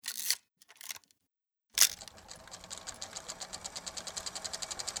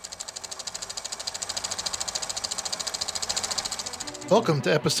Welcome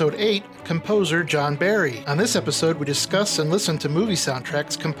to Episode 8, Composer John Barry. On this episode, we discuss and listen to movie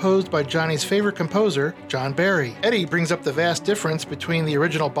soundtracks composed by Johnny's favorite composer, John Barry. Eddie brings up the vast difference between the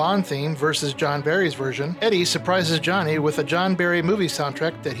original Bond theme versus John Barry's version. Eddie surprises Johnny with a John Barry movie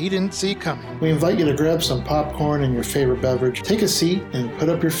soundtrack that he didn't see coming. We invite you to grab some popcorn and your favorite beverage, take a seat, and put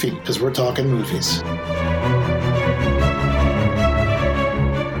up your feet as we're talking movies.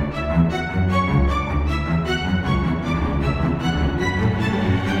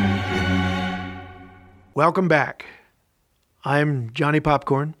 Welcome back. I'm Johnny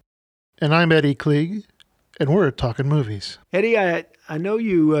Popcorn. And I'm Eddie Klieg, and we're talking movies. Eddie, I know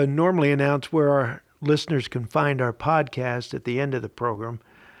you normally announce where our listeners can find our podcast at the end of the program.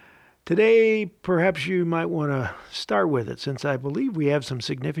 Today, perhaps you might want to start with it, since I believe we have some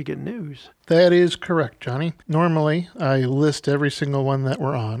significant news. That is correct, Johnny. Normally, I list every single one that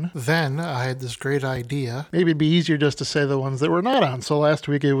we're on. Then, I had this great idea. Maybe it'd be easier just to say the ones that we're not on. So last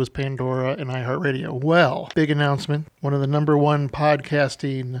week, it was Pandora and iHeartRadio. Well, big announcement. One of the number one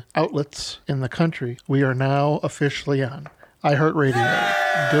podcasting outlets in the country. We are now officially on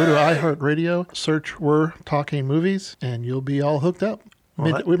iHeartRadio. Go to iHeartRadio, search We're Talking Movies, and you'll be all hooked up.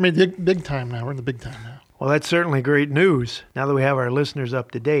 We made the big time now. We're in the big time now. Well, that's certainly great news. Now that we have our listeners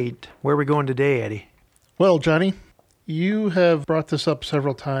up to date, where are we going today, Eddie? Well, Johnny, you have brought this up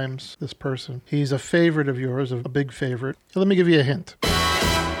several times, this person. He's a favorite of yours, a big favorite. So let me give you a hint.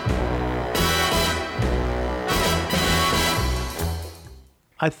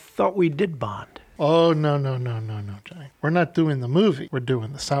 I thought we did Bond. Oh, no, Johnny. We're not doing the movie. We're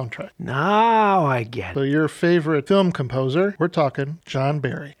doing the soundtrack. Now I get it. So your favorite film composer, we're talking John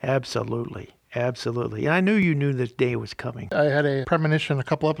Barry. Absolutely. And I knew you knew this day was coming. I had a premonition a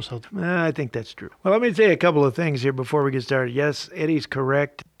couple episodes. I think that's true. Well, let me say a couple of things here before we get started. Yes, Eddie's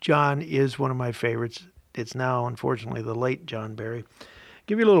correct. John is one of my favorites. It's now, unfortunately, the late John Barry.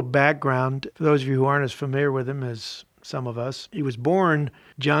 Give you a little background for those of you who aren't as familiar with him as some of us. He was born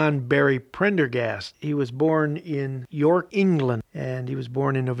John Barry Prendergast. He was born in York, England, and he was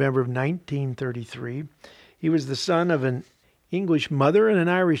born in November of 1933. He was the son of an English mother and an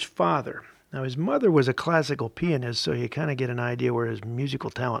Irish father. Now, his mother was a classical pianist, so you kind of get an idea where his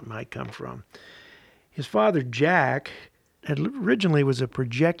musical talent might come from. His father, Jack, originally was a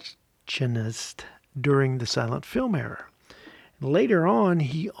projectionist during the silent film era. Later on,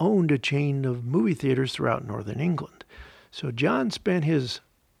 he owned a chain of movie theaters throughout northern England. So John spent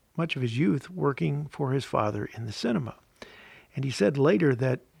much of his youth working for his father in the cinema. And he said later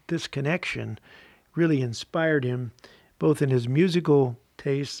that this connection really inspired him both in his musical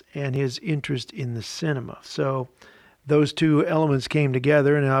tastes and his interest in the cinema. So those two elements came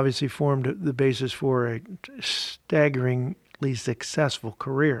together and obviously formed the basis for a staggeringly successful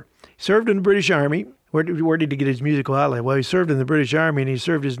career. He served in the British Army. Where did he get his musical outlet? Well, he served in the British Army, and he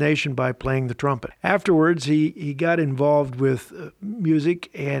served his nation by playing the trumpet. Afterwards, he got involved with music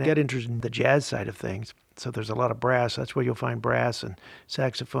and got interested in the jazz side of things. So there's a lot of brass. That's where you'll find brass and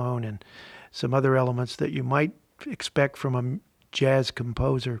saxophone and some other elements that you might expect from a jazz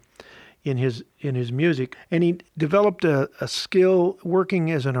composer in his music. And he developed a skill working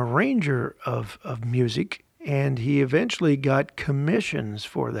as an arranger of music. And he eventually got commissions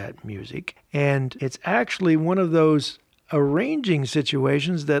for that music. And it's actually one of those arranging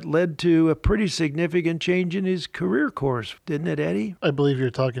situations that led to a pretty significant change in his career course, didn't it, Eddie? I believe you're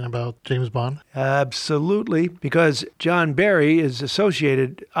talking about James Bond. Absolutely, because John Barry is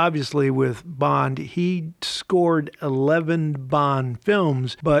associated, obviously, with Bond. He scored 11 Bond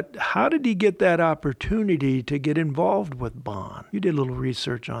films, but how did he get that opportunity to get involved with Bond? You did a little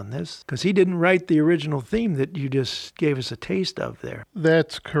research on this, because he didn't write the original theme that you just gave us a taste of there.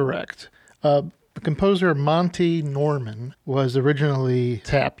 That's correct. The composer Monty Norman was originally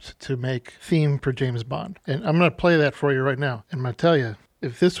tapped to make theme for James Bond. And I'm going to play that for you right now. And I'm going to tell you,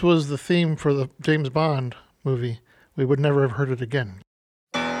 if this was the theme for the James Bond movie, we would never have heard it again.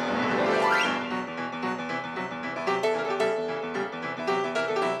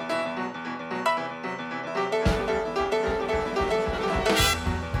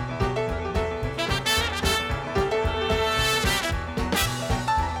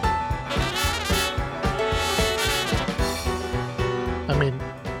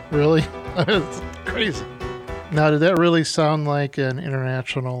 Really? That's crazy. Now, did that really sound like an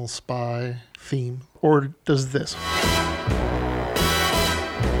international spy theme? Or does this?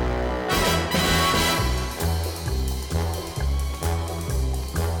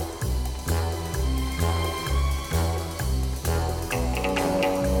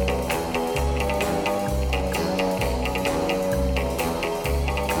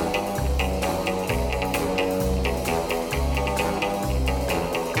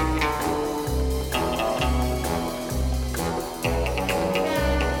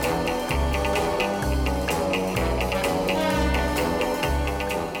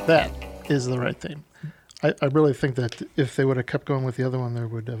 That is the right theme. I really think that if they would have kept going with the other one, there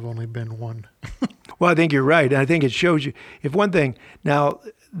would have only been one. Well, I think you're right. I think it shows you, if one thing, now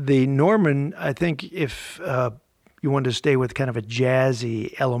the Norman, I think if you wanted to stay with kind of a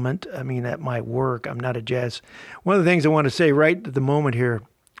jazzy element, I mean, that might work. I'm not a jazz. One of the things I want to say right at the moment here,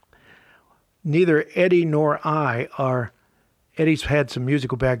 neither Eddie nor I are, Eddie's had some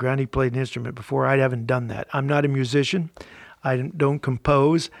musical background. He played an instrument before. I haven't done that. I'm not a musician. I don't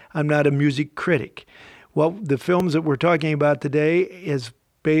compose. I'm not a music critic. Well, the films that we're talking about today is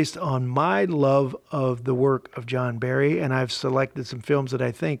based on my love of the work of John Barry, and I've selected some films that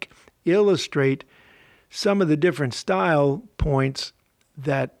I think illustrate some of the different style points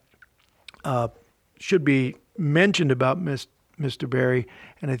that should be mentioned about Mr. Barry.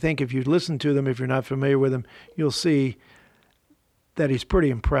 And I think if you listen to them, if you're not familiar with him, you'll see that he's pretty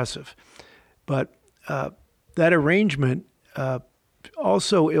impressive. But that arrangement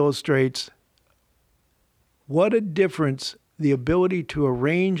also illustrates what a difference the ability to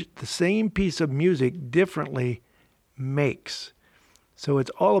arrange the same piece of music differently makes. So it's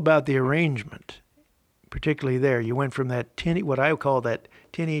all about the arrangement, particularly there. You went from that tinny, what I call that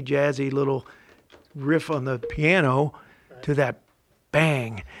tinny, jazzy little riff on the piano, to that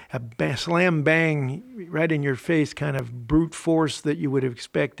bang, slam bang, right in your face kind of brute force that you would have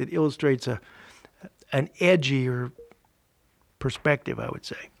expected. Illustrates an edgier perspective, I would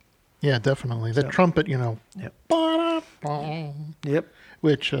say. Yeah, definitely. The trumpet, Yep. Yep.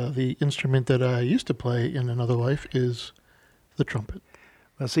 Which the instrument that I used to play in another life is the trumpet.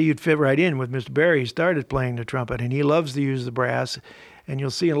 Well, see, you'd fit right in with Mr. Barry. He started playing the trumpet, and he loves to use the brass. And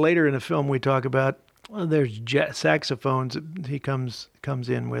you'll see later in the film we talk about, well, there's saxophones that he comes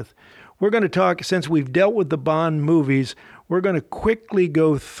in with. We're going to talk, since we've dealt with the Bond movies, we're going to quickly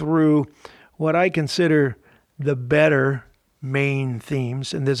go through what I consider the better main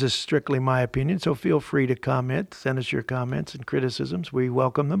themes, and this is strictly my opinion, so feel free to comment, send us your comments and criticisms. We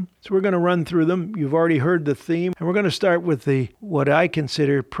welcome them. So we're going to run through them. You've already heard the theme, and we're going to start with what I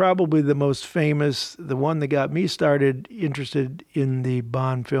consider probably the most famous, the one that got me started interested in the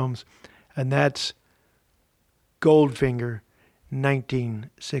Bond films, and that's Goldfinger,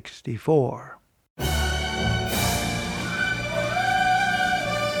 1964.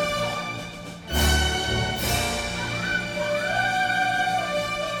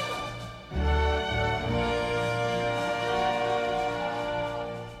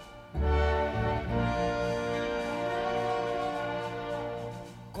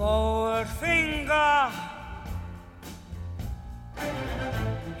 Goldfinger,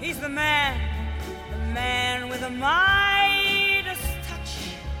 he's the man with a Midas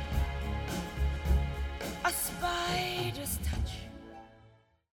touch, a spider's touch.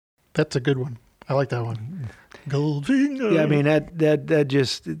 That's a good one. I like that one. Goldfinger. Yeah, I mean that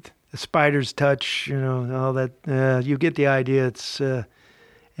just the spider's touch, all that. You get the idea. It's a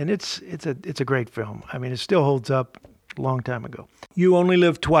great film. I mean, it still holds up. A long time ago. You Only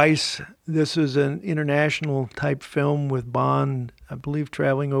Live Twice. This is an international type film with Bond, I believe,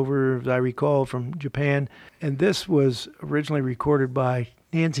 traveling over, as I recall, from Japan. And this was originally recorded by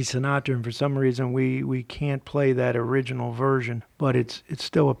Nancy Sinatra, and for some reason we can't play that original version, but it's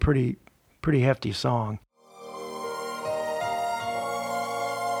still a pretty hefty song.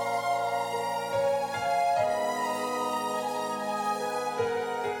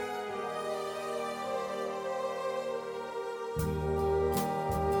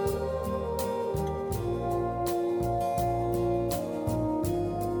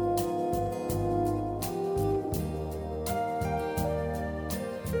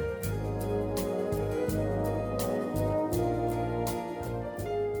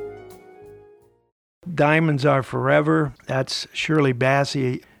 Diamonds Are Forever. That's Shirley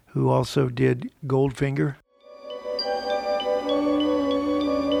Bassey, who also did Goldfinger.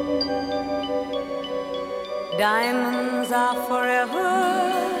 Diamonds are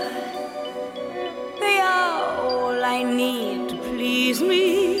forever. They are all I need to please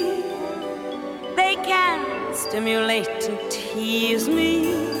me. They can stimulate and tease me.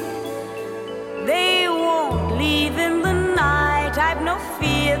 They won't leave in the night. I've no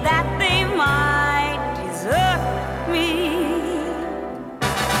fear that they might desert me.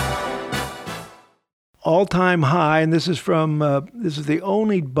 All Time High, and this is the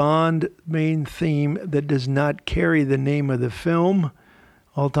only Bond main theme that does not carry the name of the film.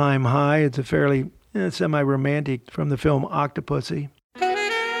 All Time High, it's a fairly semi-romantic from the film Octopussy.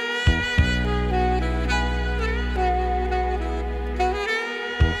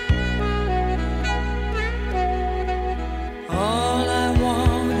 All I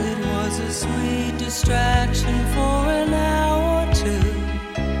wanted was a sweet distraction for an hour or two.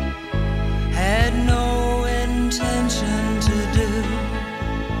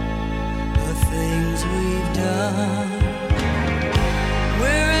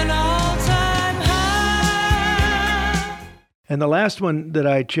 And the last one that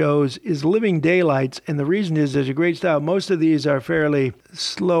I chose is Living Daylights, and the reason is there's a great style. Most of these are fairly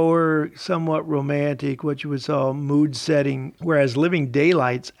slower, somewhat romantic, what you would call mood setting, whereas Living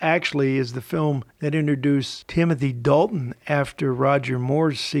Daylights actually is the film that introduced Timothy Dalton after Roger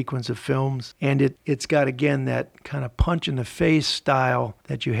Moore's sequence of films, and it's got, again, that kind of punch-in-the-face style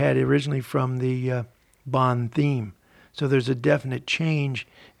that you had originally from the Bond theme. So there's a definite change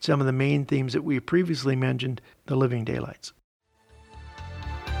in some of the main themes that we previously mentioned, the Living Daylights.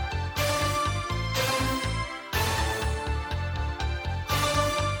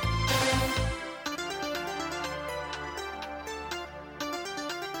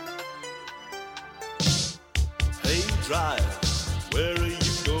 Hey driver, where are you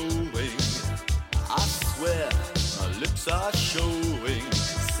going? I swear my lips are showing.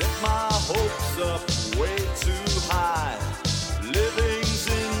 Set my hopes up way too high. Living's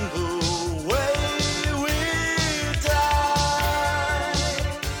in the way we die.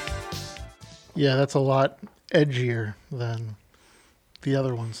 Yeah, that's a lot edgier than the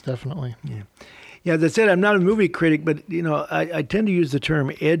other ones, definitely. Yeah, as I said, I'm not a movie critic, but I tend to use the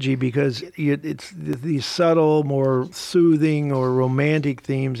term edgy because it's these subtle, more soothing or romantic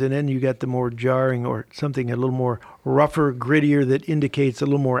themes, and then you got the more jarring or something a little more rougher, grittier that indicates a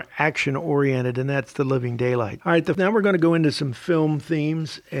little more action-oriented, and that's the Living Daylight. All right, now we're going to go into some film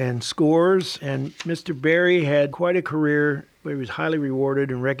themes and scores, and Mr. Barry had quite a career he was highly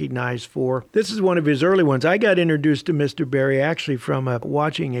rewarded and recognized for. This is one of his early ones. I got introduced to Mr. Barry actually from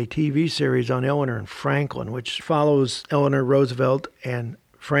watching a TV series on Eleanor and Franklin, which follows Eleanor Roosevelt and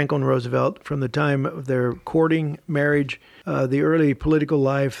Franklin Roosevelt from the time of their courting, marriage, the early political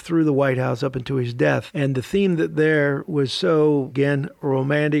life through the White House up into his death. And the theme that there was so, again,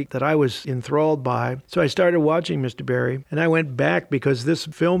 romantic that I was enthralled by. So I started watching Mr. Barry, and I went back because this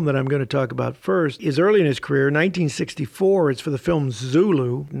film that I'm going to talk about first is early in his career, 1964. It's for the film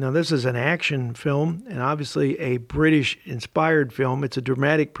Zulu. Now, this is an action film and obviously a British-inspired film. It's a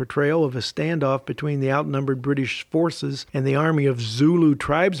dramatic portrayal of a standoff between the outnumbered British forces and the army of Zulu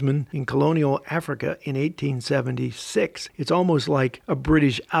tribesmen in colonial Africa in 1876. It's almost like a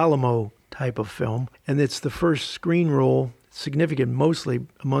British Alamo type of film, and it's the first screen role, significant mostly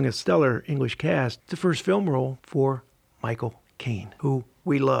among a stellar English cast, the first film role for Michael Caine, who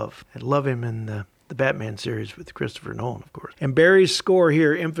we love. I love him in the Batman series with Christopher Nolan, of course. And Barry's score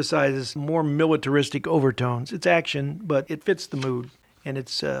here emphasizes more militaristic overtones. It's action, but it fits the mood, and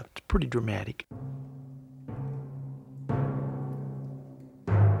it's pretty dramatic.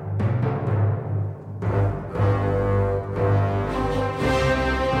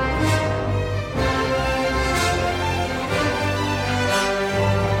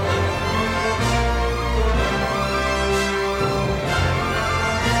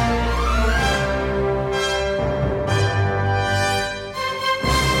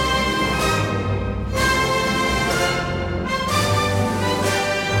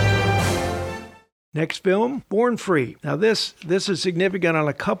 Next film, Born Free. Now this is significant on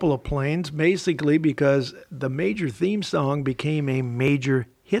a couple of planes, basically because the major theme song became a major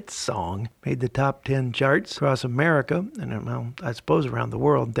hit song, made the top 10 charts across America, and well, I suppose around the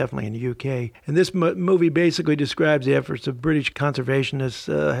world, definitely in the UK. And this movie basically describes the efforts of British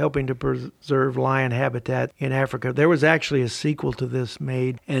conservationists helping to preserve lion habitat in Africa. There was actually a sequel to this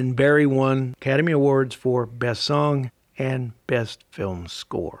made, and Barry won Academy Awards for Best Song and Best Film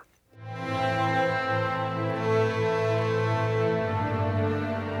Score.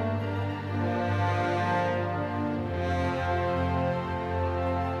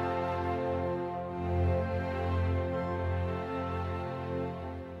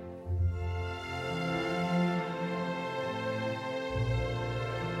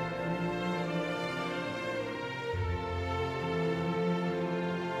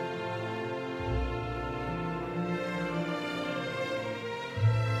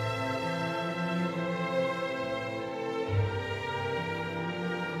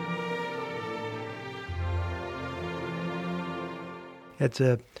 It's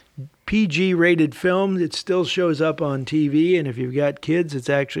a PG-rated film. It still shows up on TV, and if you've got kids, it's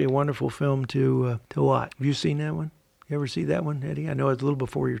actually a wonderful film to watch. Have you seen that one? You ever see that one, Eddie? I know it's a little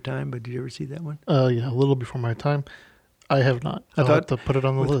before your time, but did you ever see that one? Yeah, a little before my time. I have not. I'll have to put it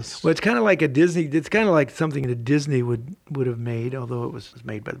on the list. Well, it's kind of like a Disney. It's kind of like something that Disney would have made, although it was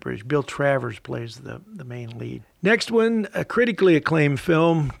made by the British. Bill Travers plays the main lead. Next one, a critically acclaimed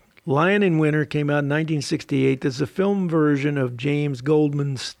film, Lion in Winter, came out in 1968. This is a film version of James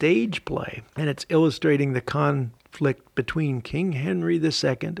Goldman's stage play, and it's illustrating the conflict between King Henry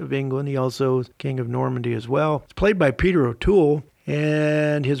II of England. He also is King of Normandy as well. It's played by Peter O'Toole,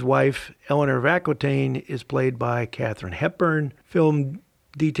 And his wife, Eleanor of Aquitaine, is played by Katharine Hepburn. Film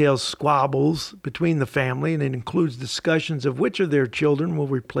details squabbles between the family, and it includes discussions of which of their children will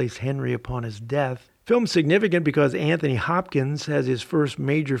replace Henry upon his death. Film's significant because Anthony Hopkins has his first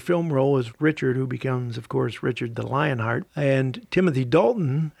major film role as Richard, who becomes, of course, Richard the Lionheart. And Timothy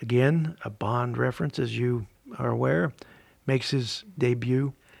Dalton, again, a Bond reference, as you are aware, makes his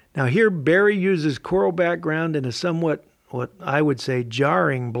debut. Now here, Barry uses choral background and a somewhat, what I would say,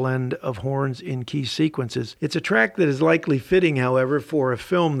 jarring blend of horns in key sequences. It's a track that is likely fitting, however, for a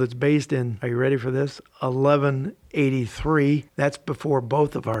film that's based in, are you ready for this? 1183. That's before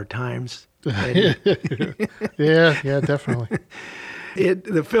both of our times. Yeah, definitely.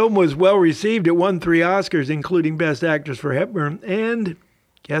 The film was well received. It won 3 Oscars, including Best Actress for Hepburn. And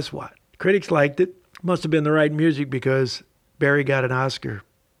guess what? Critics liked it. Must have been the right music because Barry got an Oscar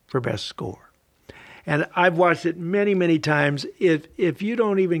for Best Score. And I've watched it many, many times. If you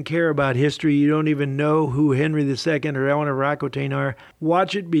don't even care about history, you don't even know who Henry II or Eleanor of Aquitaine are,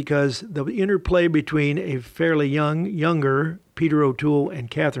 watch it because the interplay between a fairly younger Peter O'Toole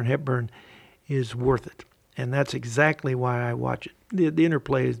and Katharine Hepburn is worth it. And that's exactly why I watch it. The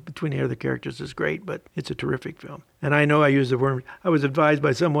interplay between the other characters is great, but it's a terrific film. And I know I use the word, I was advised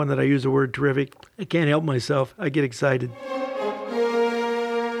by someone that I use the word terrific. I can't help myself. I get excited.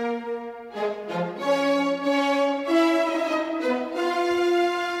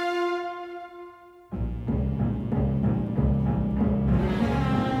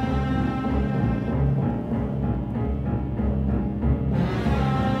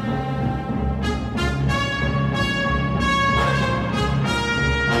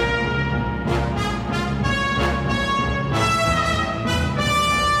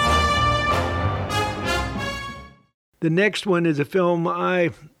 The next one is a film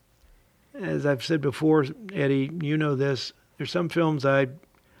as I've said before, Eddie, you know this. There's some films I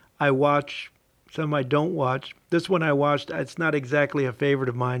watch, some I don't watch. This one I watched, it's not exactly a favorite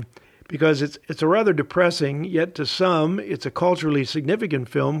of mine because it's a rather depressing, yet to some, it's a culturally significant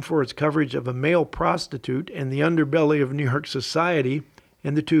film for its coverage of a male prostitute and the underbelly of New York society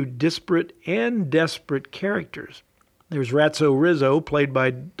and the two disparate and desperate characters. There's Ratso Rizzo, played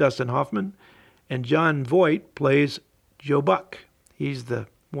by Dustin Hoffman, and John Voight plays Joe Buck. He's the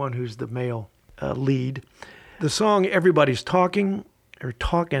one who's the male lead. The song Everybody's Talking,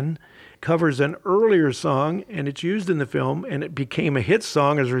 covers an earlier song, and it's used in the film, and it became a hit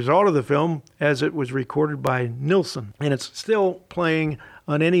song as a result of the film, as it was recorded by Nilsson. And it's still playing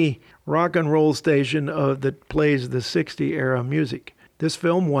on any rock and roll station that plays the 60 era music. This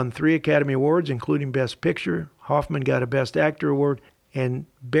film won 3 Academy Awards, including Best Picture. Hoffman got a Best Actor Award. And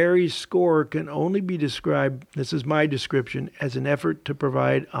Barry's score can only be described, this is my description, as an effort to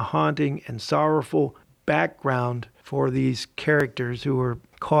provide a haunting and sorrowful background for these characters who are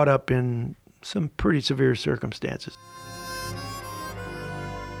caught up in some pretty severe circumstances.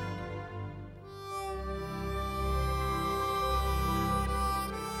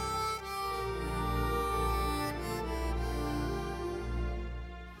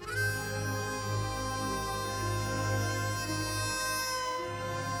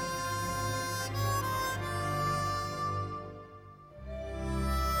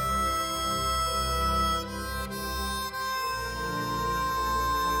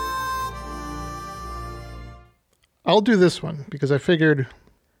 I'll do this one because I figured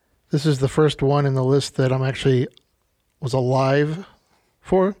this is the first one in the list that I'm actually was alive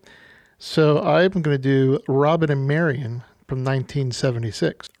for. So I'm going to do Robin and Marian from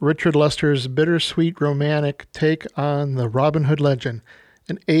 1976. Richard Lester's bittersweet romantic take on the Robin Hood legend.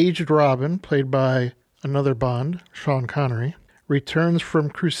 An aged Robin, played by another Bond, Sean Connery, returns from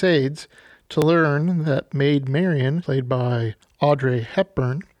crusades to learn that Maid Marian, played by Audrey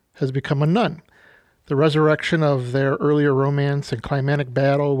Hepburn, has become a nun. The resurrection of their earlier romance and climatic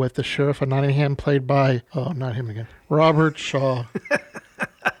battle with the Sheriff of Nottingham, played by, not him again, Robert Shaw.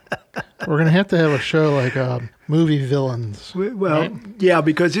 We're going to have a show like movie villains. Well, right? Yeah,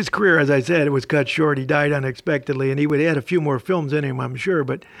 because his career, as I said, it was cut short. He died unexpectedly, and he would add a few more films in him, I'm sure.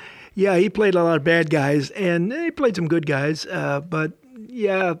 But yeah, he played a lot of bad guys, and he played some good guys. But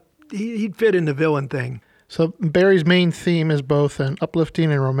yeah, he'd fit in the villain thing. So Barry's main theme is both an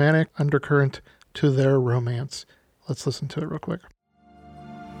uplifting and romantic undercurrent to their romance. Let's listen to it real quick.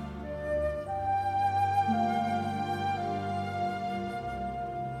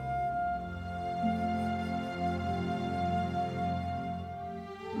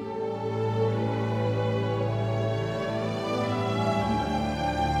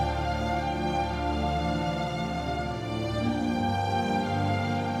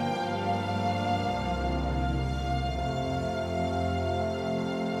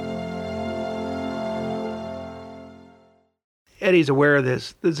 Eddie's aware of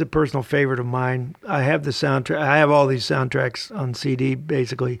this. This is a personal favorite of mine. I have the soundtrack. I have all these soundtracks on CD,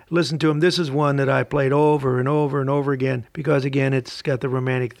 basically. Listen to them. This is one that I played over and over and over again because, again, it's got the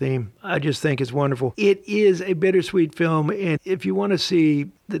romantic theme. I just think it's wonderful. It is a bittersweet film, and if you want to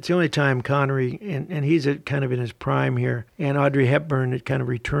see, it's the only time Connery, and he's kind of in his prime here, and Audrey Hepburn had kind of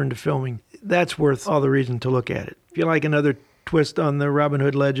returned to filming. That's worth all the reason to look at it. If you like another twist on the Robin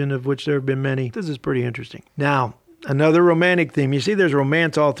Hood legend, of which there have been many, this is pretty interesting. Now, another romantic theme. You see there's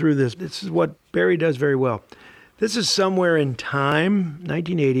romance all through this. This is what Barry does very well. This is Somewhere in Time,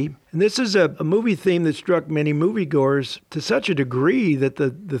 1980. And this is a movie theme that struck many moviegoers to such a degree that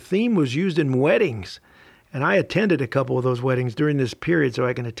the theme was used in weddings. And I attended a couple of those weddings during this period, so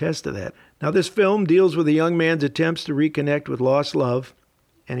I can attest to that. Now, this film deals with a young man's attempts to reconnect with lost love,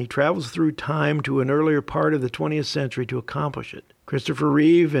 and he travels through time to an earlier part of the 20th century to accomplish it. Christopher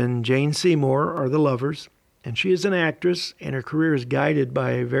Reeve and Jane Seymour are the lovers, and she is an actress, and her career is guided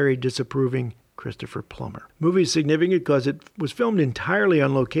by a very disapproving Christopher Plummer. The movie is significant because it was filmed entirely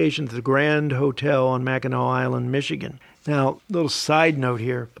on location at the Grand Hotel on Mackinac Island, Michigan. Now, a little side note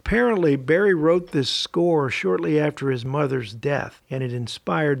here. Apparently, Barry wrote this score shortly after his mother's death, and it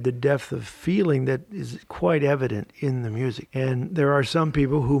inspired the depth of feeling that is quite evident in the music. And there are some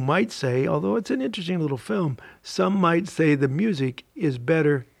people who might say, although it's an interesting little film, some might say the music is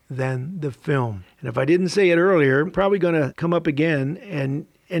better than the film. And if I didn't say it earlier, I'm probably going to come up again, and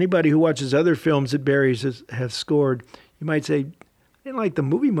anybody who watches other films that Barry has scored, you might say, I didn't like the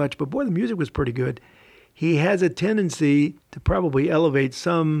movie much, but boy, the music was pretty good. He has a tendency to probably elevate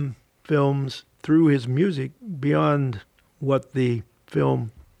some films through his music beyond what the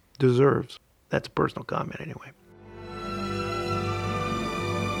film deserves. That's a personal comment anyway.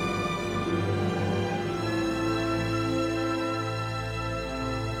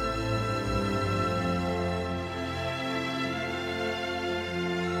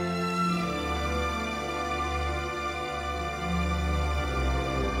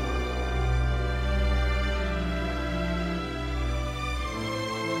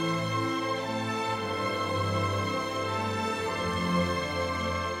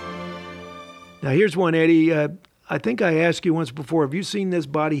 Now, here's one, Eddie. I think I asked you once before, have you seen this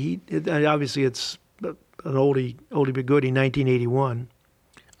Body Heat? Obviously, it's an oldie but goodie, 1981.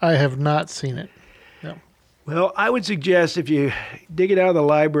 I have not seen it. No. Well, I would suggest if you dig it out of the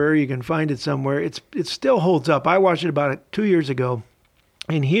library, you can find it somewhere. It still holds up. I watched it about 2 years ago.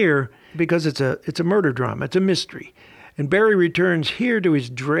 And here, because it's a murder drama, it's a mystery. And Barry returns here to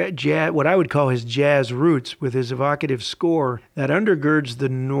his what I would call his jazz roots with his evocative score that undergirds the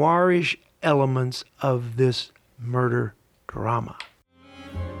noirish elements of this murder drama.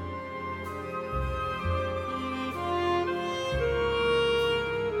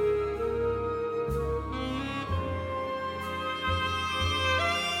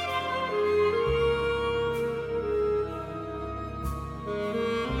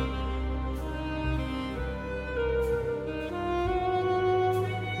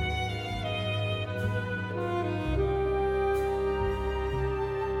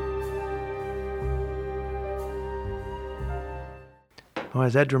 Oh,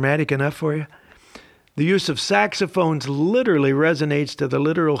 is that dramatic enough for you? The use of saxophones literally resonates to the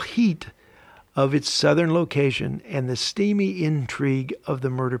literal heat of its southern location and the steamy intrigue of the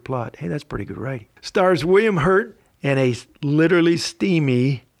murder plot. Hey, that's pretty good writing. Stars William Hurt and a literally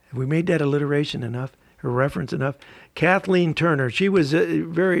steamy, have we made that alliteration enough, or reference enough? Kathleen Turner, she was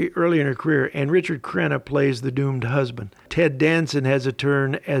very early in her career, and Richard Crenna plays the doomed husband. Ted Danson has a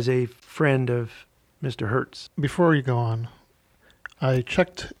turn as a friend of Mr. Hertz. Before you go on, I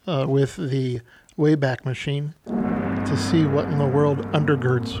checked with the Wayback Machine to see what in the world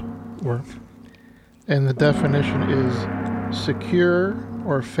undergirds were. And the definition is secure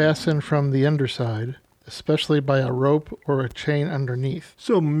or fastened from the underside, especially by a rope or a chain underneath.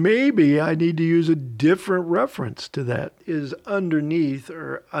 So maybe I need to use a different reference to that. Is underneath,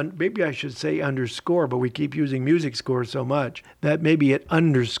 or maybe I should say underscore, but we keep using music score so much that maybe it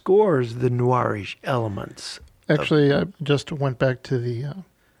underscores the noirish elements. Actually, I just went back to the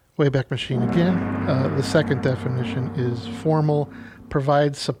Wayback Machine again. The second definition is formal,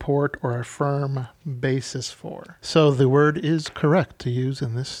 provides support or a firm basis for. So the word is correct to use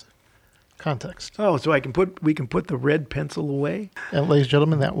in this context. Oh, so we can put the red pencil away? And ladies and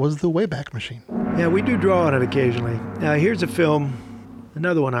gentlemen, that was the Wayback Machine. Yeah, we do draw on it occasionally. Now, here's a film,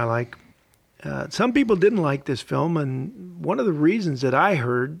 another one I like. Some people didn't like this film, and one of the reasons that I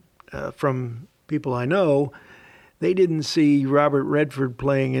heard from people I know, they didn't see Robert Redford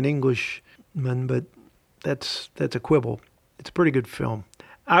playing an Englishman, but that's a quibble. It's a pretty good film.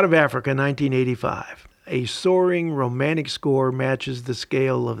 Out of Africa, 1985. a soaring romantic score matches the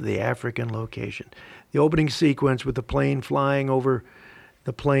scale of the African location. The opening sequence with the plane flying over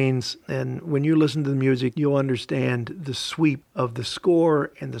the plains, and when you listen to the music, you'll understand the sweep of the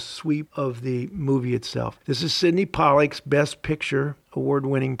score and the sweep of the movie itself. This is Sidney Pollack's Best Picture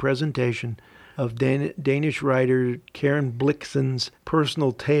award-winning presentation of Danish writer Karen Blixen's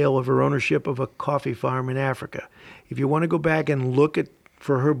personal tale of her ownership of a coffee farm in Africa. If you want to go back and look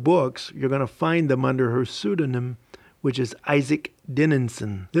for her books, you're going to find them under her pseudonym, which is Isaac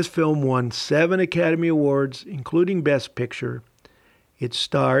Dinenson. This film won 7 Academy Awards, including Best Picture. It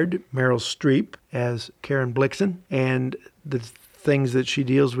starred Meryl Streep as Karen Blixen, and the things that she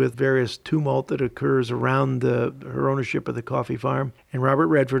deals with, various tumult that occurs around her ownership of the coffee farm. And Robert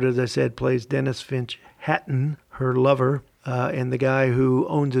Redford, as I said, plays Dennis Finch Hatton, her lover, and the guy who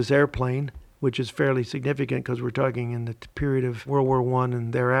owns this airplane, which is fairly significant because we're talking in the period of World War I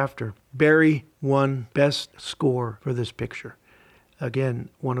and thereafter. Barry won Best Score for this picture. Again,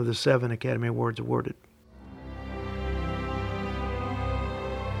 one of the 7 Academy Awards awarded.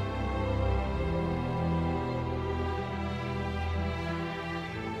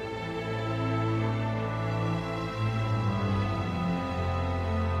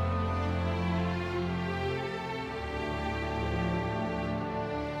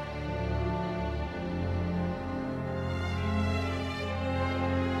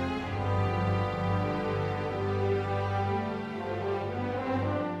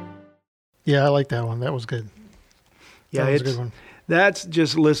 Yeah, I like that one. That was good. Yeah, that was a good one. That's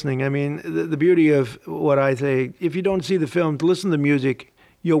just listening. I mean, the beauty of what I say, if you don't see the films, listen to the music,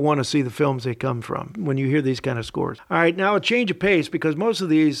 you'll want to see the films they come from when you hear these kind of scores. All right, now a change of pace, because most of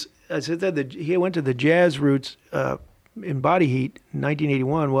these, as I said, he went to the jazz roots in Body Heat in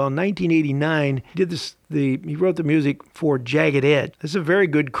 1981. Well, in 1989, he wrote the music for Jagged Edge. This is a very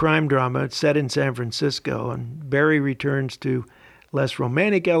good crime drama. It's set in San Francisco, and Barry returns to less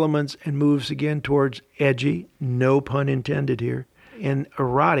romantic elements and moves again towards edgy, no pun intended here, and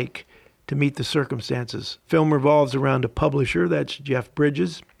erotic to meet the circumstances. Film revolves around a publisher, that's Jeff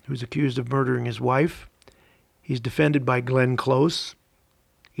Bridges, who's accused of murdering his wife. He's defended by Glenn Close.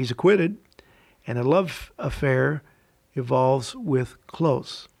 He's acquitted, and a love affair evolves with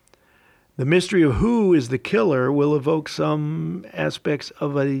Close. The mystery of who is the killer will evoke some aspects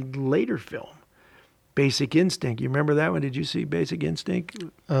of a later film, Basic Instinct. You remember that one? Did you see Basic Instinct?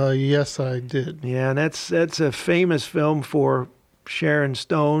 Yes, I did. Yeah, and that's a famous film for Sharon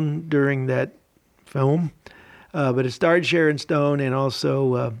Stone during that film. But it starred Sharon Stone and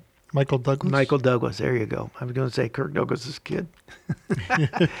also Michael Douglas. Michael Douglas. There you go. I was going to say Kirk Douglas's kid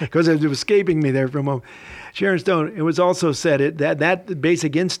because it was escaping me there for a moment. Sharon Stone. It was also set that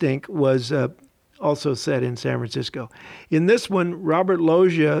Basic Instinct was also set in San Francisco. In this one, Robert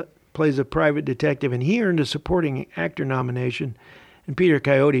Loggia plays a private detective, and he earned a supporting actor nomination, and Peter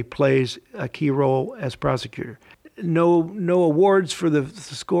Coyote plays a key role as prosecutor. No awards for the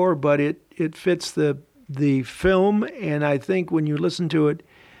score, but it fits the film, and I think when you listen to it,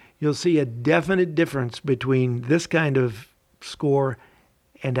 you'll see a definite difference between this kind of score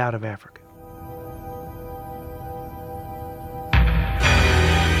and Out of Africa.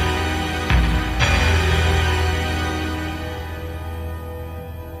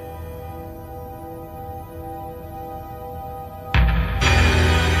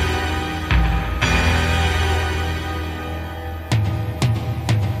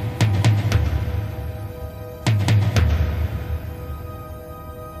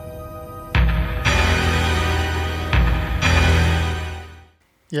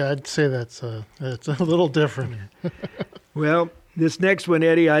 Yeah, I'd say that's a little different. Well, this next one,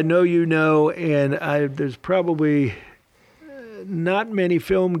 Eddie, I know you know, and there's probably not many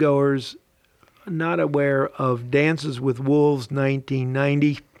film goers not aware of Dances with Wolves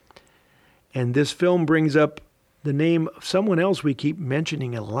 1990. And this film brings up the name of someone else we keep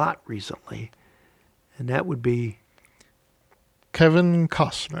mentioning a lot recently, and that would be Kevin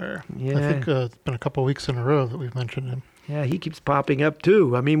Costner. Yeah. I think it's been a couple of weeks in a row that we've mentioned him. Yeah, he keeps popping up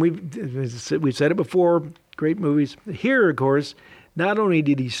too. I mean, we've said it before, great movies. Here, of course, not only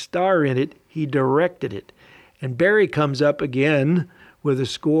did he star in it, he directed it. And Barry comes up again with a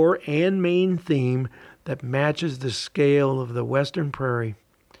score and main theme that matches the scale of the Western Prairie.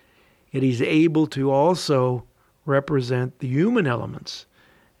 Yet he's able to also represent the human elements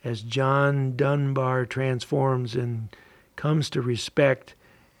as John Dunbar transforms and comes to respect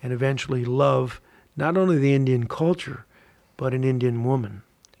and eventually love not only the Indian culture, but an Indian woman.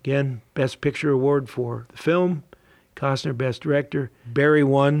 Again, Best Picture Award for the film, Costner Best Director. Barry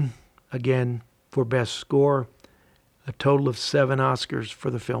won, again, for Best Score, a total of 7 Oscars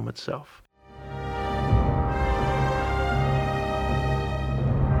for the film itself.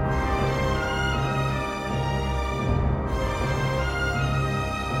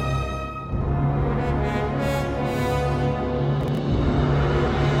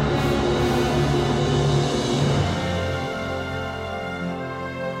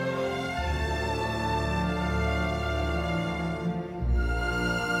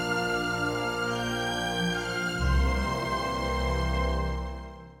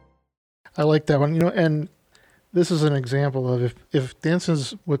 I like that one. And this is an example of if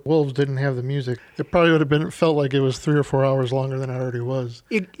Dances with Wolves didn't have the music, it probably would have felt like it was 3 or 4 hours longer than it already was.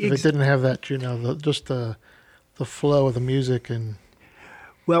 If it didn't have that, just the flow of the music and.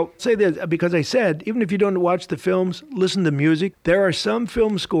 Well, say that because I said, even if you don't watch the films, listen to music. There are some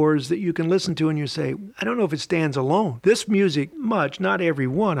film scores that you can listen to and you say, I don't know if it stands alone. This music, not every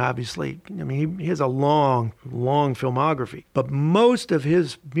one, obviously. I mean, he has a long, long filmography. But most of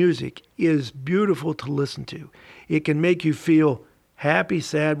his music is beautiful to listen to. It can make you feel happy,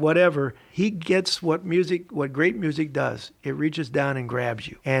 sad, whatever. He gets what great music does. It reaches down and grabs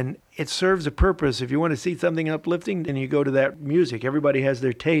you. And it serves a purpose. If you want to see something uplifting, then you go to that music. Everybody has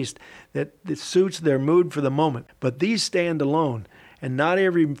their taste that suits their mood for the moment. But these stand alone. And not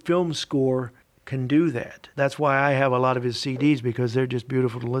every film score can do that. That's why I have a lot of his CDs, because they're just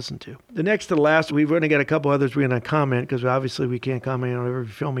beautiful to listen to. The next to the last, we've only got a couple others we're going to comment, because obviously we can't comment on every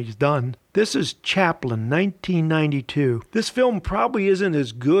film he's done. This is Chaplin, 1992. This film probably isn't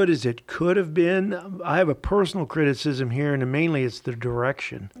as good as it could have been. I have a personal criticism here, and mainly it's the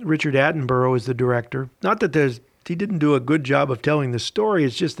direction. Richard Attenborough is the director. Not that he didn't do a good job of telling the story.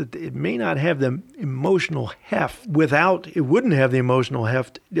 It's just that it may not have the emotional heft it wouldn't have the emotional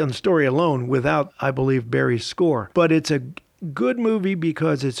heft on the story alone without, I believe, Barry's score. But it's a good movie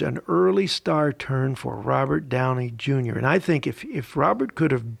because it's an early star turn for Robert Downey Jr. And I think if Robert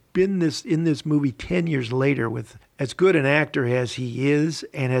could have been in this movie 10 years later with as good an actor as he is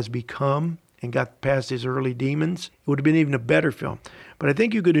and has become and got past his early demons, it would have been even a better film. But I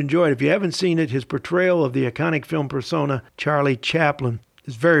think you could enjoy it. If you haven't seen it, his portrayal of the iconic film persona, Charlie Chaplin,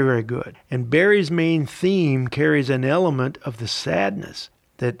 is very, very good. And Barry's main theme carries an element of the sadness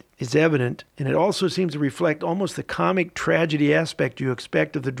that is evident, and it also seems to reflect almost the comic tragedy aspect you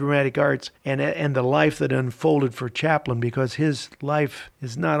expect of the dramatic arts and the life that unfolded for Chaplin, because his life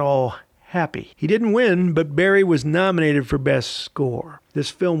is not all happy. He didn't win, but Barry was nominated for Best Score. This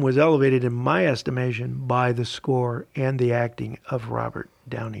film was elevated, in my estimation, by the score and the acting of Robert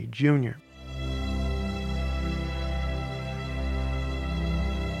Downey Jr.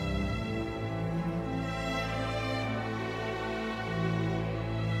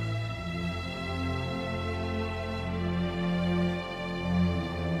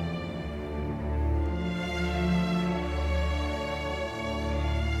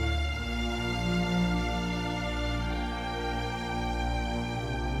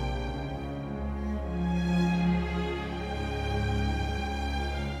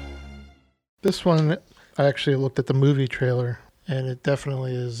 This one, I actually looked at the movie trailer, and it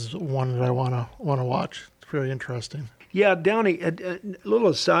definitely is one that I want to watch. It's really interesting. Yeah, Downey, a little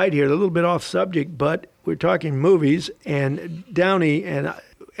aside here, a little bit off subject, but we're talking movies, and Downey and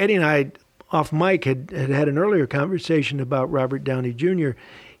Eddie and I, off mic, had an earlier conversation about Robert Downey Jr.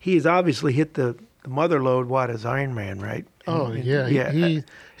 He has obviously hit the mother lode, as Iron Man, right?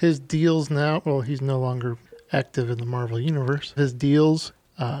 His deals now, well, he's no longer active in the Marvel Universe. His deals...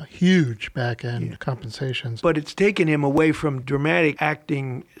 huge back-end compensations. But it's taken him away from dramatic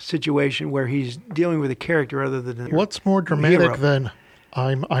acting situation where he's dealing with a character other than What's more dramatic than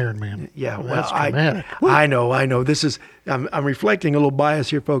I'm Iron Man? Yeah, well, well, that's dramatic. I know. This is, I'm reflecting a little bias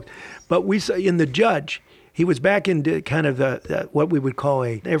here, folks. But we saw in The Judge, he was back into kind of the what we would call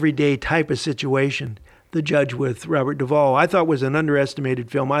a everyday type of situation. The Judge with Robert Duvall, I thought was an underestimated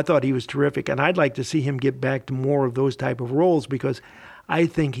film. I thought he was terrific, and I'd like to see him get back to more of those type of roles, because I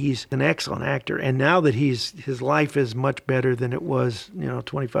think he's an excellent actor. And now that his life is much better than it was,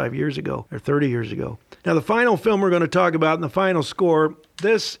 25 years ago or 30 years ago. Now, the final film we're going to talk about and the final score,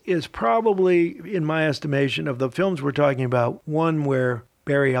 this is probably, in my estimation, of the films we're talking about, one where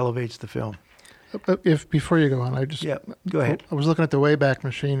Barry elevates the film. Before you go on, go ahead. I was looking at the Wayback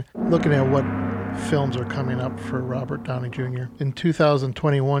Machine, looking at what films are coming up for Robert Downey Jr. In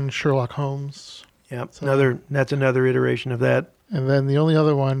 2021, Sherlock Holmes. Yeah, that's another iteration of that. And then the only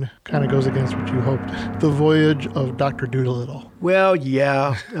other one kind of goes against what you hoped. The Voyage of Dr. Dolittle. Well,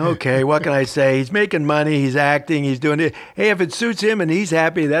 yeah. Okay, what can I say? He's making money, he's acting, he's doing it. Hey, if it suits him and he's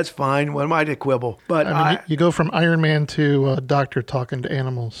happy, that's fine. What am I to quibble? But I mean, you go from Iron Man to a doctor talking to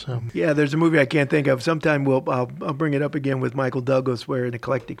animals. So yeah, there's a movie I can't think of. Sometime I'll bring it up again with Michael Douglas, where an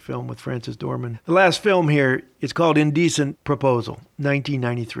eclectic film with Francis Dorman. The last film here, it's called Indecent Proposal,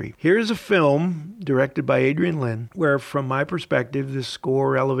 1993. Here's a film directed by Adrian Lyne, where from my perspective, this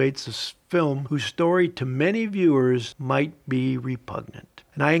score elevates this film whose story to many viewers might be repugnant.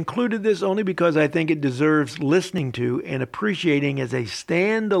 And I included this only because I think it deserves listening to and appreciating as a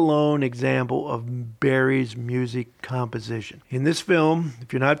standalone example of Barry's music composition. In this film,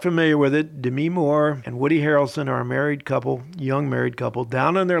 if you're not familiar with it, Demi Moore and Woody Harrelson are a married couple, young married couple,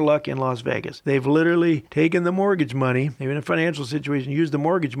 down on their luck in Las Vegas. They've literally taken the mortgage money, they're in a financial situation, used the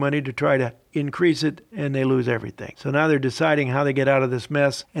mortgage money to try to increase it, and they lose everything. So now they're deciding how they get out of this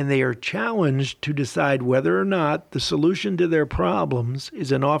mess, and they are challenged to decide whether or not the solution to their problems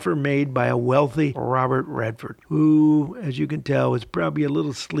is an offer made by a wealthy Robert Redford, who, as you can tell, is probably a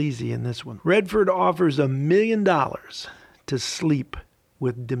little sleazy in this one. Redford offers $1 million to sleep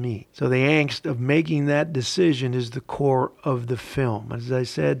with Demi. So the angst of making that decision is the core of the film. As I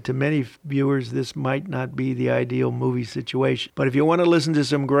said to many viewers, this might not be the ideal movie situation. But if you want to listen to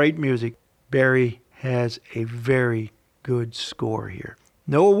some great music, Barry has a very good score here.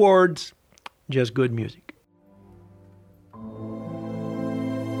 No awards, just good music.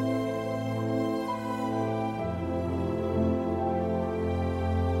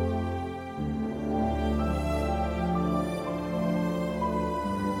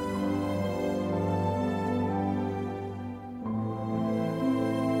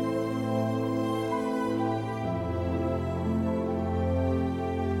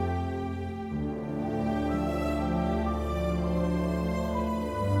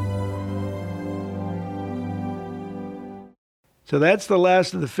 So that's the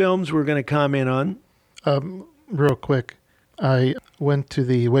last of the films we're going to comment on. Real quick, I went to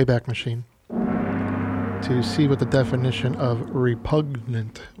the Wayback Machine to see what the definition of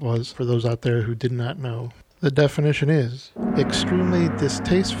repugnant was for those out there who did not know. The definition is extremely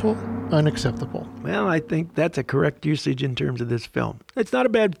distasteful, unacceptable. Well, I think that's a correct usage in terms of this film. It's not a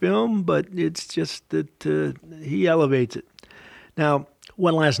bad film, but it's just that he elevates it. Now,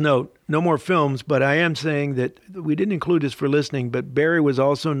 one last note, no more films, but I am saying that we didn't include this for listening, but Barry was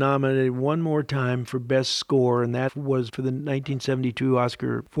also nominated one more time for Best Score, and that was for the 1972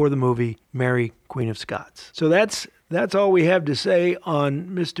 Oscar for the movie Mary, Queen of Scots. So that's all we have to say on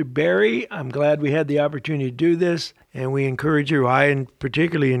Mr. Barry. I'm glad we had the opportunity to do this, and we encourage you, I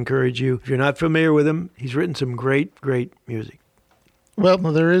particularly encourage you, if you're not familiar with him, he's written some great, great music. Well,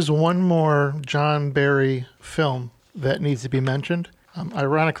 there is one more John Barry film that needs to be mentioned.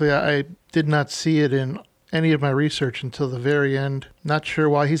 Ironically, I did not see it in any of my research until the very end. Not sure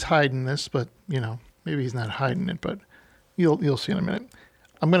why he's hiding this, but, maybe he's not hiding it, but you'll see in a minute.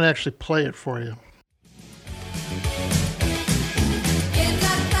 I'm going to actually play it for you.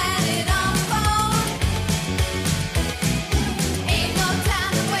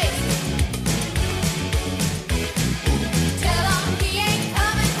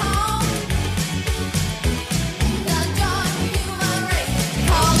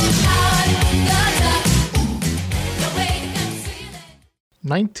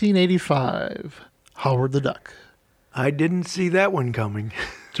 $1985, Howard the Duck. I didn't see that one coming.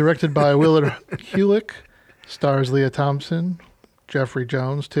 Directed by Willard Hulick, stars Leah Thompson, Jeffrey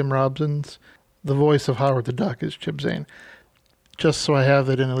Jones, Tim Robbins. The voice of Howard the Duck is Chip Zane. Just so I have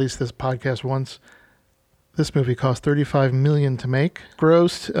that in at least this podcast once, this movie cost $35 million to make.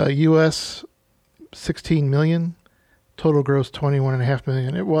 Grossed U.S. $16 million. Total gross $21.5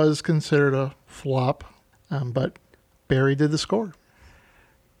 million. It was considered a flop, but Barry did the score.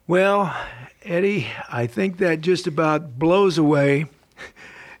 Well, Eddie, I think that just about blows away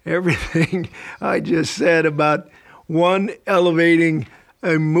everything I just said about one, elevating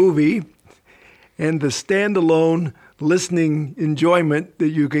a movie, and the standalone listening enjoyment that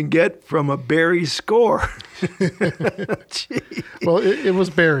you can get from a Barry score. Well, it was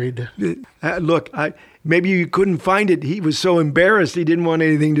buried. Look, maybe you couldn't find it. He was so embarrassed he didn't want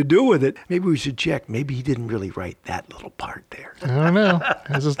anything to do with it. Maybe we should check. Maybe he didn't really write that little part there. I don't know.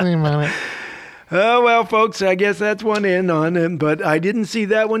 Has his name on it. Oh, well, folks, I guess that's one in on him, but I didn't see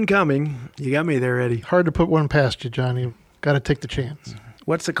that one coming. You got me there, Eddie. Hard to put one past you, Johnny. Got to take the chance.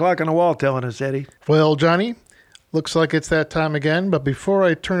 What's the clock on the wall telling us, Eddie? Well, Johnny, looks like it's that time again, but before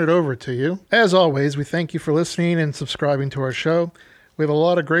I turn it over to you, as always, we thank you for listening and subscribing to our show. We have a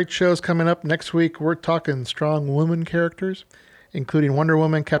lot of great shows coming up. Next week, we're talking strong woman characters, including Wonder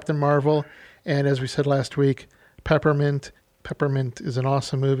Woman, Captain Marvel, and as we said last week, Peppermint. Peppermint is an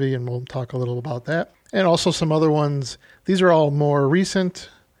awesome movie, and we'll talk a little about that. And also some other ones. These are all more recent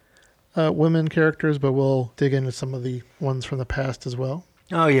women characters, but we'll dig into some of the ones from the past as well.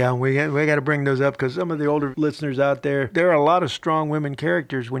 Oh, yeah, we got to bring those up because some of the older listeners out there are a lot of strong women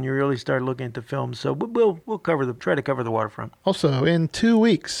characters when you really start looking at the films. So we'll try to cover the waterfront. Also, in 2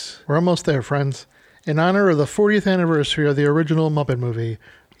 weeks, we're almost there, friends. In honor of the 40th anniversary of the original Muppet movie,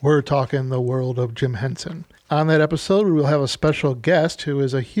 We're talking the world of Jim Henson. On that episode, we will have a special guest who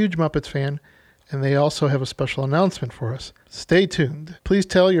is a huge Muppets fan, and they also have a special announcement for us. Stay tuned. Please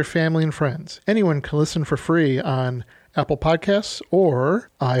tell your family and friends. Anyone can listen for free on Apple Podcasts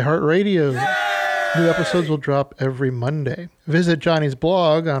or iHeartRadio. New episodes will drop every Monday. Visit Johnny's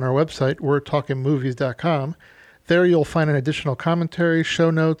blog on our website, we'retalkingmovies.com. There you'll find an additional commentary,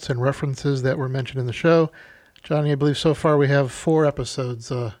 show notes, and references that were mentioned in the show. Johnny, I believe so far we have 4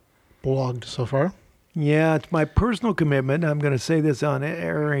 episodes blogged so far. Yeah, it's my personal commitment. I'm going to say this on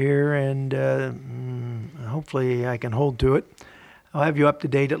air here, and hopefully I can hold to it. I'll have you up to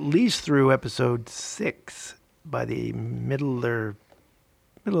date at least through episode 6 by the middle of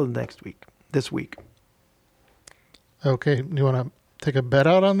this week. Okay, you want to take a bet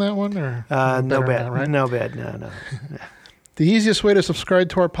out on that one, or no bet? Not, right? No bet. No. The easiest way to subscribe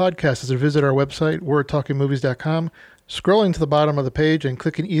to our podcast is to visit our website, we'retalkingmovies.com, scrolling to the bottom of the page and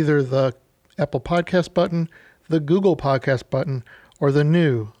clicking either the Apple Podcast button, the Google Podcast button, or the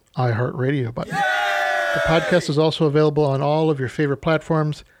new iHeartRadio button. The podcast is also available on all of your favorite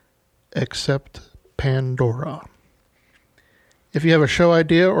platforms except Pandora. If you have a show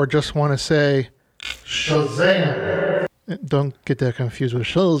idea or just want to say Shazam, don't get that confused with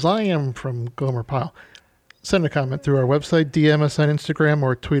Shazam from Gomer Pyle. Send a comment through our website, DM us on Instagram,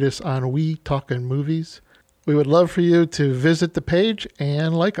 or tweet us on We Talkin' Movies. We would love for you to visit the page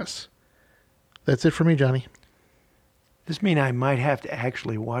and like us. That's it for me, Johnny. This means I might have to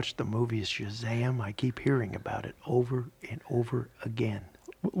actually watch the movie Shazam. I keep hearing about it over and over again.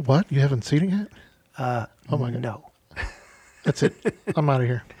 What? You haven't seen it yet? Oh my God. No. That's it. I'm out of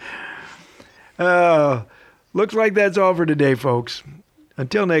here. Looks like that's all for today, folks.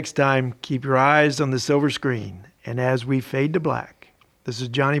 Until next time, keep your eyes on the silver screen. And as we fade to black, this is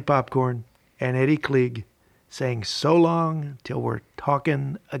Johnny Popcorn and Eddie Klieg saying so long till we're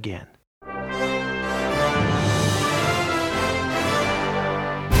talking again.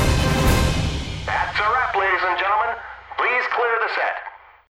 That's a wrap, ladies and gentlemen. Please clear the set.